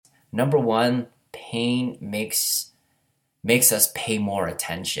Number one, pain makes us pay more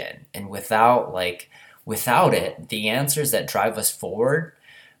attention. And without it, the answers that drive us forward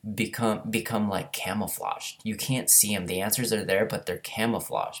become like camouflaged. You can't see them. The answers are there, but they're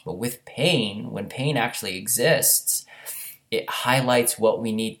camouflaged. But with pain, when pain actually exists, it highlights what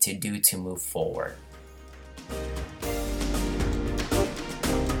we need to do to move forward.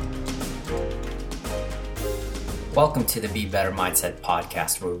 Welcome to the Be Better Mindset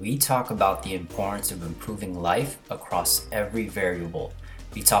podcast, where we talk about the importance of improving life across every variable.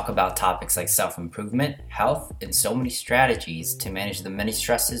 We talk about topics like self-improvement, health, and so many strategies to manage the many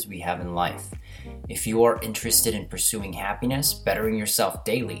stresses we have in life. If you are interested in pursuing happiness, bettering yourself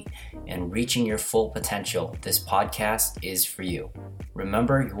daily, and reaching your full potential, this podcast is for you.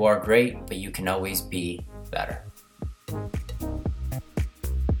 Remember, you are great, but you can always be better.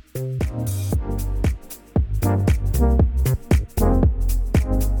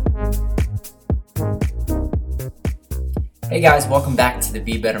 Hey guys, welcome back to the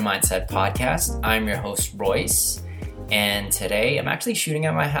Be Better Mindset podcast. I'm your host, Royce, and today I'm actually shooting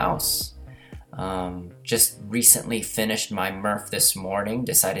at my house. Just recently finished my Murph this morning,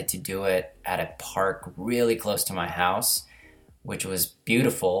 decided to do it at a park really close to my house, which was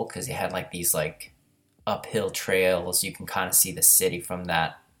beautiful because it had these uphill trails. You can kind of see the city from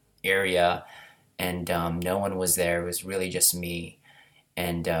that area, and no one was there. It was really just me,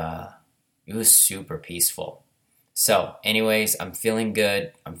 and it was super peaceful. So anyways, I'm feeling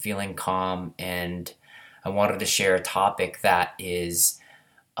good, I'm feeling calm, and I wanted to share a topic that is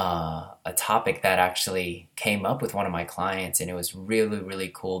a topic that actually came up with one of my clients, and it was really,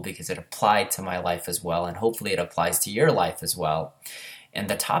 really cool because it applied to my life as well, and hopefully it applies to your life as well. And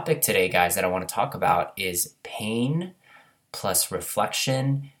the topic today, guys, that I want to talk about is pain plus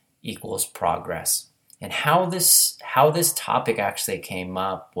reflection equals progress. And how this topic actually came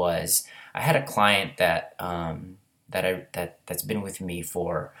up was I had a client that's been with me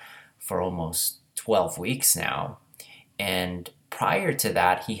for almost 12 weeks now. And prior to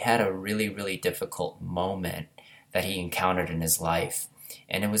that, he had a really, really difficult moment that he encountered in his life.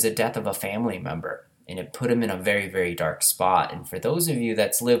 And it was the death of a family member. And it put him in a very, very dark spot. And for those of you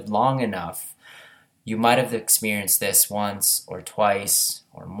that's lived long enough, you might have experienced this once or twice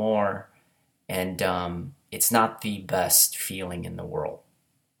or more. And it's not the best feeling in the world.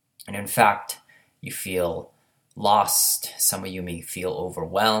 And in fact, you feel lost. Some of you may feel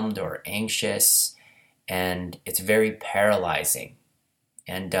overwhelmed or anxious, and it's very paralyzing.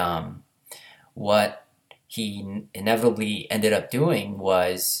 And what he inevitably ended up doing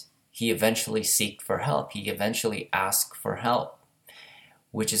was he eventually sought for help. He eventually asked for help,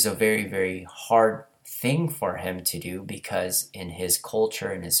 which is a very, very hard thing for him to do because in his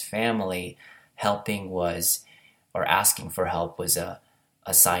culture, in his family, asking for help was a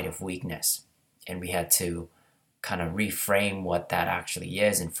sign of weakness. And we had to kind of reframe what that actually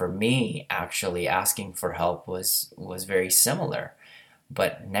is. And for me, actually asking for help was very similar.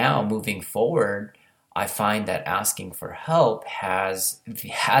 But now moving forward, I find that asking for help has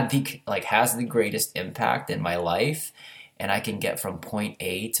the greatest impact in my life, and I can get from point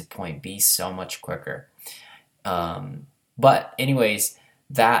A to point B so much quicker. But anyways,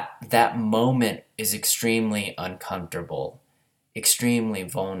 that moment is extremely uncomfortable, extremely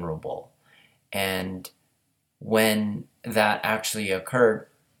vulnerable. And when that actually occurred,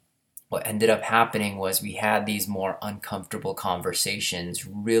 what ended up happening was we had these more uncomfortable conversations,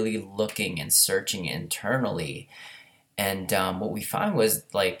 really looking and searching internally. And what we found was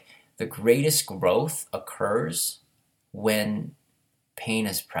the greatest growth occurs when pain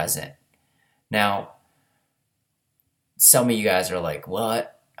is present. Now, some of you guys are like,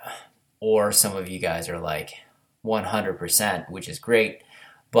 what? Or some of you guys are like 100%, which is great.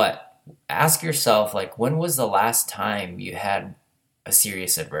 But ask yourself, when was the last time you had a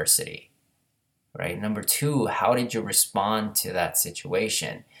serious adversity, right? Number two, how did you respond to that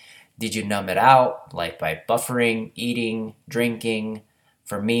situation? Did you numb it out, by buffering, eating, drinking?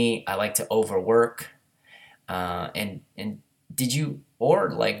 For me, I like to overwork. And did you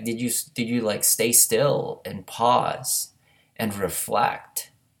stay still and pause and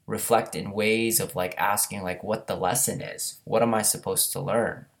reflect in ways of asking what the lesson is? What am I supposed to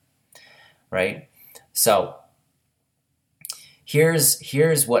learn? Right? So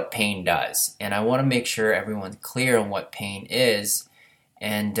here's what pain does. And I want to make sure everyone's clear on what pain is.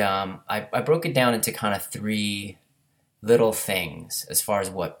 And I broke it down into kind of three little things as far as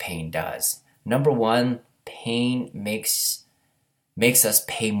what pain does. Number one, pain makes us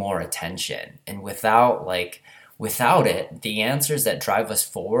pay more attention. And without it, the answers that drive us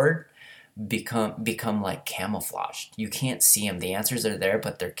forward become like camouflaged. You can't see them. The answers are there,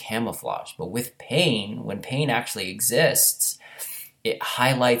 but they're camouflaged. But with pain, when pain actually exists, it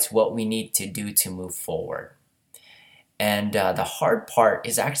highlights what we need to do to move forward. And the hard part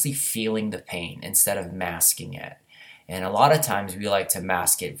is actually feeling the pain instead of masking it. And a lot of times we like to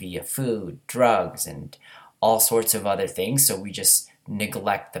mask it via food, drugs, and all sorts of other things. So we just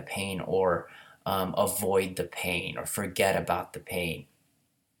neglect the pain or avoid the pain or forget about the pain.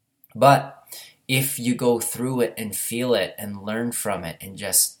 But if you go through it and feel it and learn from it and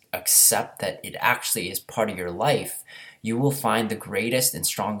just accept that it actually is part of your life, you will find the greatest and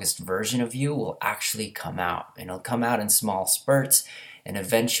strongest version of you will actually come out. And it'll come out in small spurts, and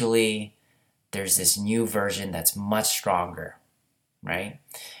eventually there's this new version that's much stronger, right?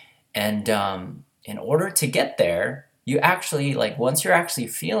 And in order to get there, you actually, like, once you're actually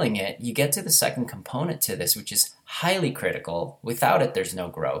feeling it, you get to the second component to this, which is highly critical. Without it, there's no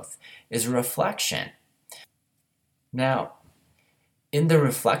growth, is reflection. Now, in the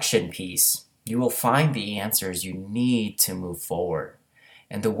reflection piece, you will find the answers you need to move forward.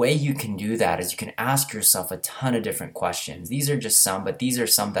 And the way you can do that is you can ask yourself a ton of different questions. These are just some, but these are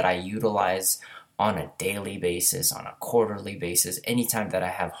some that I utilize on a daily basis, on a quarterly basis. Anytime that I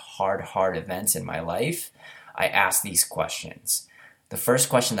have hard events in my life, I ask these questions. The first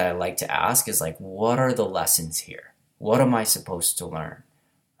question that I like to ask is like, what are the lessons here? What am I supposed to learn,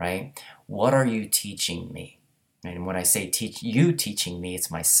 right? What are you teaching me? And when I say teaching me,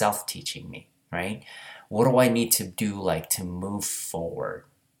 it's myself teaching me, right? What do I need to do, like, to move forward,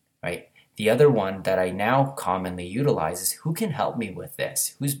 right? The other one that I now commonly utilize is, who can help me with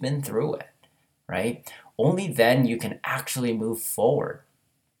this? Who's been through it, right? Only then you can actually move forward.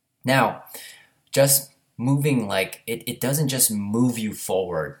 Now, just moving, like, it doesn't just move you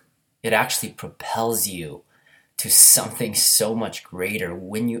forward. It actually propels you to something so much greater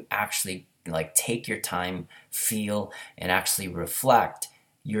when you actually, like, take your time, feel, and actually reflect.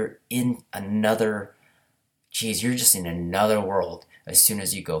 You're in another, you're just in another world as soon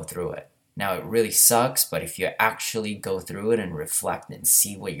as you go through it. Now, it really sucks, but if you actually go through it and reflect and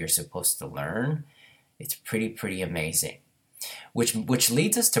see what you're supposed to learn, it's pretty amazing. Which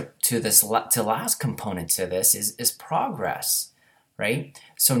leads us to last component to this is progress, right?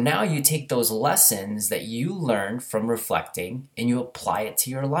 So now you take those lessons that you learned from reflecting and you apply it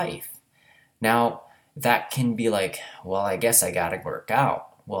to your life. Now, that can be like, well, I guess I got to work out.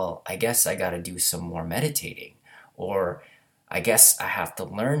 Well, I guess I got to do some more meditating. Or I guess I have to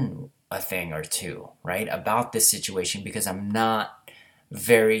learn a thing or two, right, about this situation because I'm not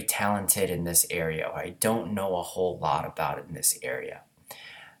very talented in this area. Or I don't know a whole lot about it in this area.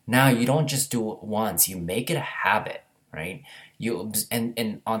 Now, you don't just do it once. You make it a habit, right?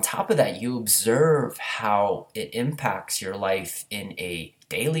 And on top of that, you observe how it impacts your life in a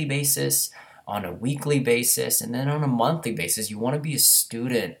daily basis, on a weekly basis, and then on a monthly basis. You want to be a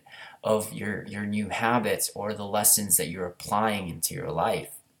student of your new habits or the lessons that you're applying into your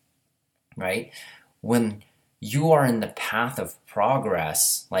life, right? When you are in the path of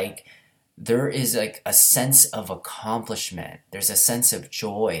progress, like, there is like a sense of accomplishment. There's a sense of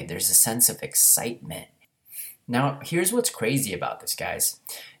joy. There's a sense of excitement. Now, here's what's crazy about this, guys.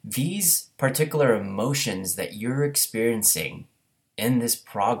 These particular emotions that you're experiencing in this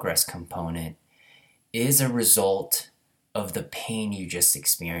progress component is a result of the pain you just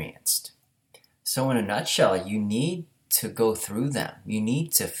experienced. So in a nutshell, you need to go through them. You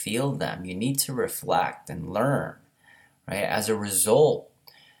need to feel them. You need to reflect and learn, right? As a result,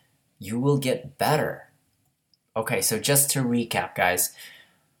 you will get better. Okay, so just to recap, guys,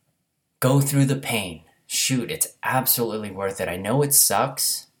 go through the pain. Shoot, it's absolutely worth it. I know it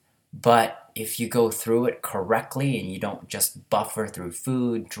sucks, but if you go through it correctly and you don't just buffer through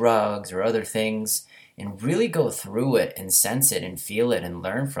food, drugs, or other things, and really go through it and sense it and feel it and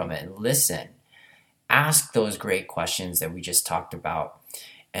learn from it and listen, ask those great questions that we just talked about,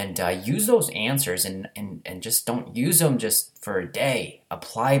 and use those answers and just don't use them just for a day.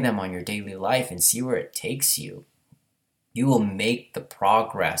 Apply them on your daily life and see where it takes you. You will make the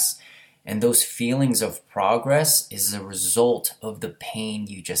progress. And those feelings of progress is a result of the pain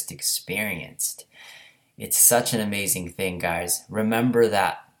you just experienced. It's such an amazing thing, guys. Remember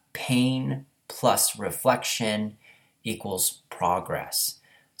that pain plus reflection equals progress.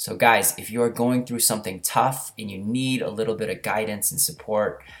 So guys, if you are going through something tough and you need a little bit of guidance and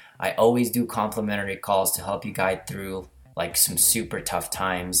support, I always do complimentary calls to help you guide through like some super tough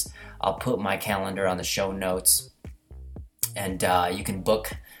times. I'll put my calendar on the show notes, and you can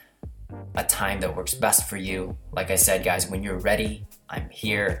book a time that works best for you. Like I said, guys, when you're ready, I'm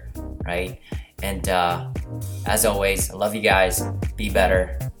here, right? And as always, I love you guys. Be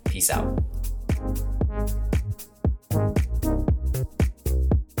better. Peace out.